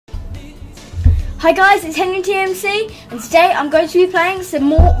Hi guys, it's HenryTMC, and today I'm going to be playing some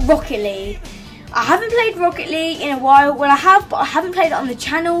more Rocket League. I haven't played Rocket League in a while. Well, I have, but I haven't played it on the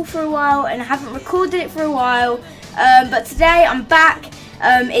channel for a while, and I haven't recorded it for a while. But today I'm back.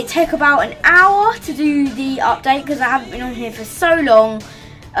 It took about an hour to do the update because I haven't been on here for so long.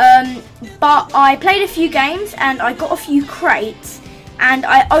 But I played a few games and I got a few crates and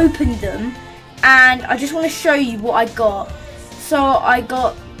I opened them, and I just want to show you what I got. So I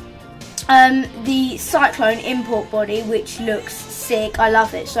got the Cyclone import body, which looks sick. I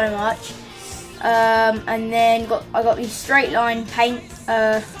love it so much. And then I got the straight line paint,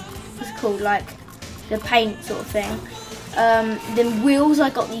 what's it called, like the paint sort of thing. Then wheels, I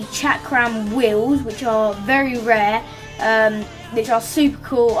got the Chakram wheels, which are very rare, which are super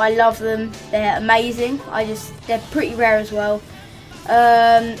cool. I love them. They're amazing. They're pretty rare as well.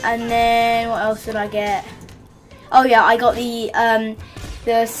 And then what else did I get? Oh yeah, I got the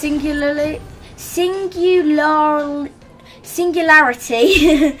Singularity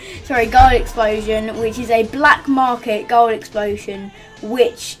sorry, gold explosion, which is a black market gold explosion,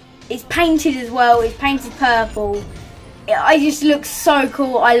 which is painted as well. It's painted purple. It just looks so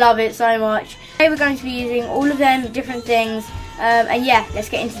cool. I love it so much. Today we're going to be using all of them different things, and yeah, let's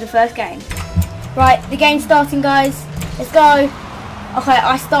get into the first game. Right, the game's starting, guys. Let's go. Okay,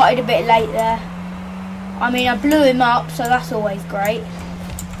 I started a bit late there. I mean, I blew him up, so that's always great.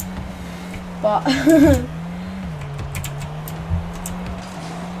 But I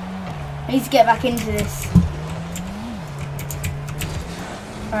need to get back into this.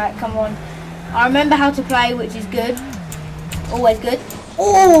 Alright, come on. I remember how to play, which is good. Always good.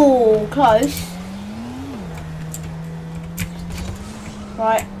 Oh, close.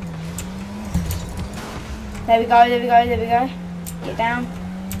 Right. There we go, there we go, there we go. Get down.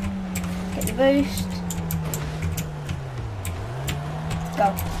 Get the boost.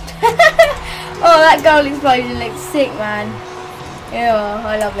 Go. Oh, that gold explosion looks sick, man. Yeah,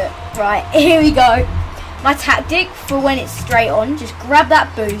 I love it. Right, here we go. My tactic for when it's straight on, just grab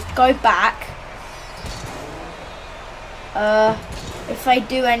that boost, go back. If they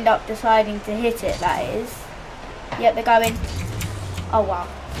do end up deciding to hit it, that is. Yep, they're going. Oh, wow.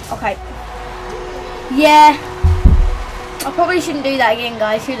 Okay. Yeah. I probably shouldn't do that again,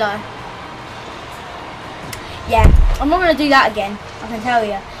 guys, should I? Yeah, I'm not going to do that again, I can tell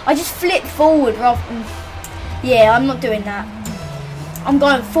you. I just flip forward rather than... Yeah, I'm not doing that. I'm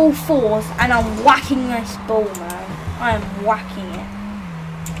going full force and I'm whacking this ball, man. I am whacking it.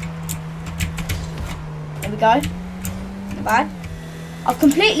 There we go. Not bad. I've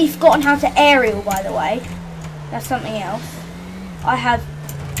completely forgotten how to aerial, by the way. That's something else. I have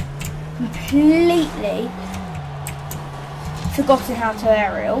completely forgotten how to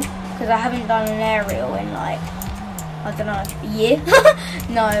aerial because I haven't done an aerial in like, I don't know, a year?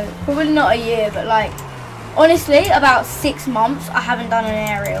 No, probably not a year, but like, honestly, about 6 months I haven't done an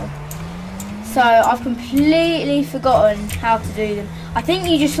aerial. So I've completely forgotten how to do them. I think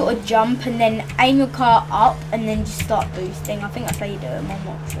you just sort of jump and then aim your car up and then just start boosting. I think that's how you do them, I'm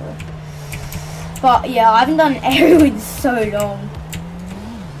not sure. But yeah, I haven't done an aerial in so long.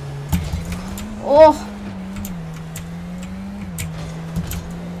 Oh.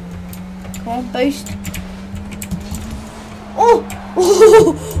 Come on, boost. Oh!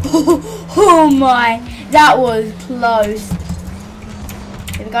 Oh my, that was close.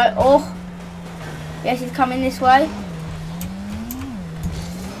 Here we go. Oh, yes, he's coming this way.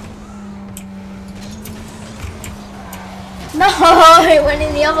 No, it went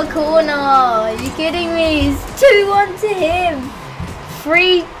in the other corner. Are you kidding me? It's 2-1 to him.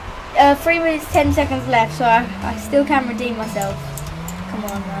 3 minutes 10 seconds left, so I still can redeem myself. Come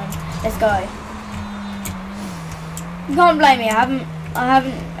on, man. Let's go. You can't blame me. I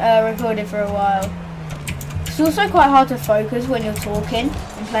haven't recorded for a while. It's also quite hard to focus when you're talking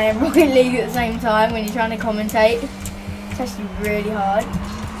and playing Rocket League at the same time when you're trying to commentate. It's actually really hard.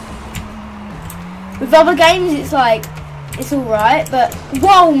 With other games, it's like, it's alright, but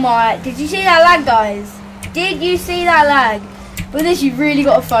whoa, did you see that lag, guys? Did you see that lag? With this, you've really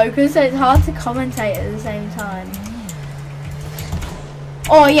got to focus, so it's hard to commentate at the same time.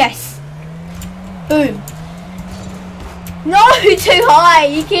 Oh, yes. Boom. No, too high. Are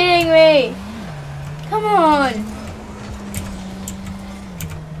you kidding me? Come on.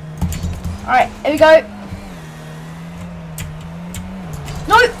 Alright, here we go.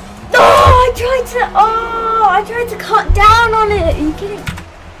 No! No! I tried to cut down on it. Are you kidding?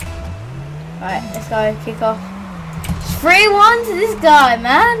 Alright, let's go. Kick off. 3-1 to this guy,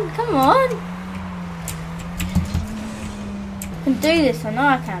 man. Come on. I can do this. I know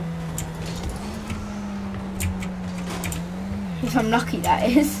I can. If I'm lucky, that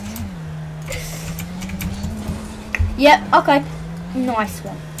is. Yep, okay. Nice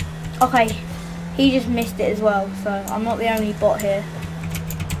one. Okay, he just missed it as well, so I'm not the only bot here.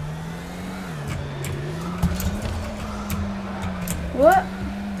 What?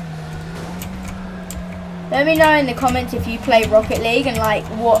 Let me know in the comments if you play Rocket League and like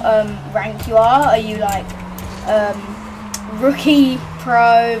what rank you are. Are you like rookie,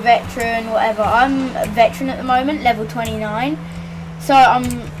 pro, veteran, whatever? I'm a veteran at the moment, level 29. So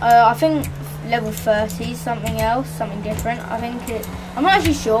I think level 30 is something else, something different. I'm not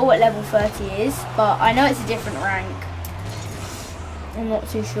actually sure what level 30 is, but I know it's a different rank. I'm not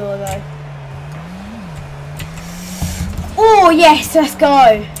too sure though. Oh yes, let's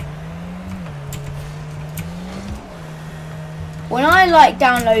go. When I like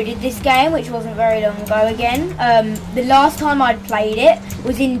downloaded this game, which wasn't very long ago again, the last time I'd played it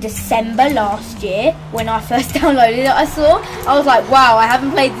was in December last year when I first downloaded it. I was like, wow, I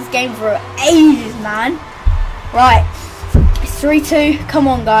haven't played this game for ages, man. Right, it's 3-2. Come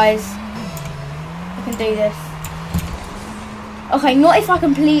on, guys. I can do this. Okay, not if I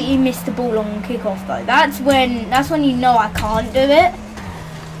completely miss the ball on kickoff though. That's when you know I can't do it.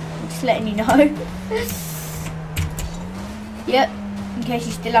 I'm just letting you know. Yep, in case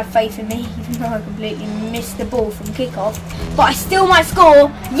you still have faith in me, even though I completely missed the ball from kickoff. But I still might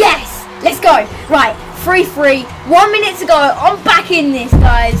score. Yes! Let's go. Right, 3-3. 1 minute to go. I'm back in this,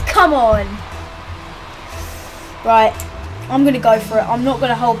 guys. Come on. Right, I'm going to go for it. I'm not going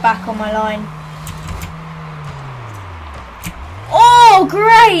to hold back on my line. Oh,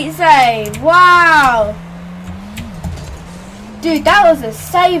 great save. Wow. Dude, that was a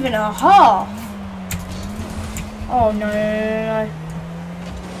save and a half. Oh no.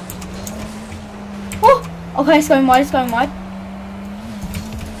 Oh, okay, it's going wide,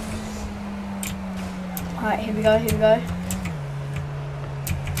 Alright, here we go.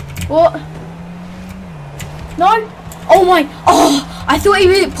 What? No? Oh my, I thought he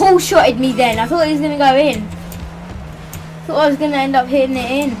really pull shotted me then. I thought he was going to go in. I thought I was going to end up hitting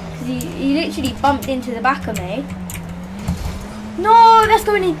it in. Because he literally bumped into the back of me. No, that's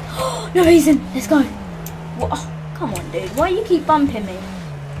going in. No reason, let's go. What? Oh. Come on, dude. Why do you keep bumping me?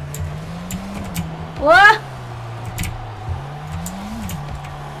 What?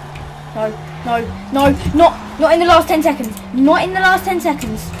 No. Not in the last 10 seconds. Not in the last 10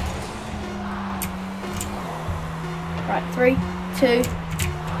 seconds. Right, 3, 2,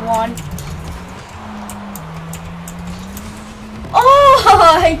 1.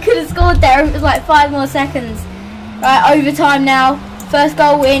 Oh, I could have scored there if it was like 5 more seconds. Right, overtime now. First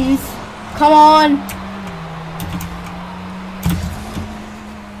goal wins. Come on.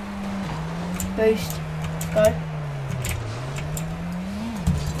 Boost. Go.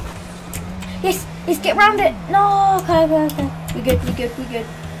 Yes, get round it. No, okay. We're good.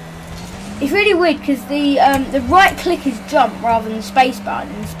 It's really weird because the right click is jump rather than space bar,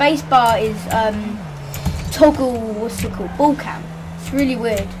 and the space bar is toggle. What's it called? Ball cam. It's really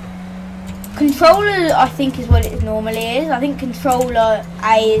weird. Controller, I think, is what it normally is. I think controller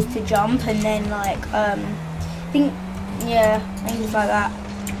A is to jump, and then like I think it's like that.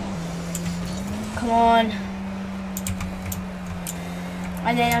 Come on.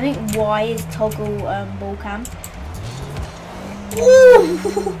 And then I think Y is toggle ball cam. Ooh,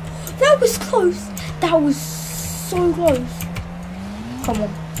 that was close. That was so close. Come on.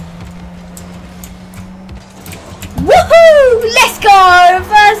 Woohoo! Let's go!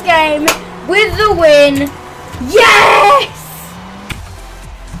 First game with the win. Yes!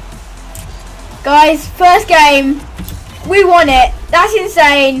 Guys, first game. We won it. That's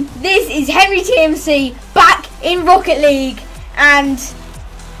insane. This is HenryTMC back in Rocket League, and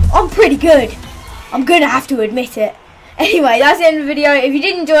I'm pretty good. I'm gonna have to admit it. Anyway, that's the end of the video. If you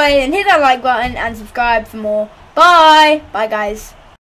did enjoy it, then hit that like button and subscribe for more. Bye. Bye, guys.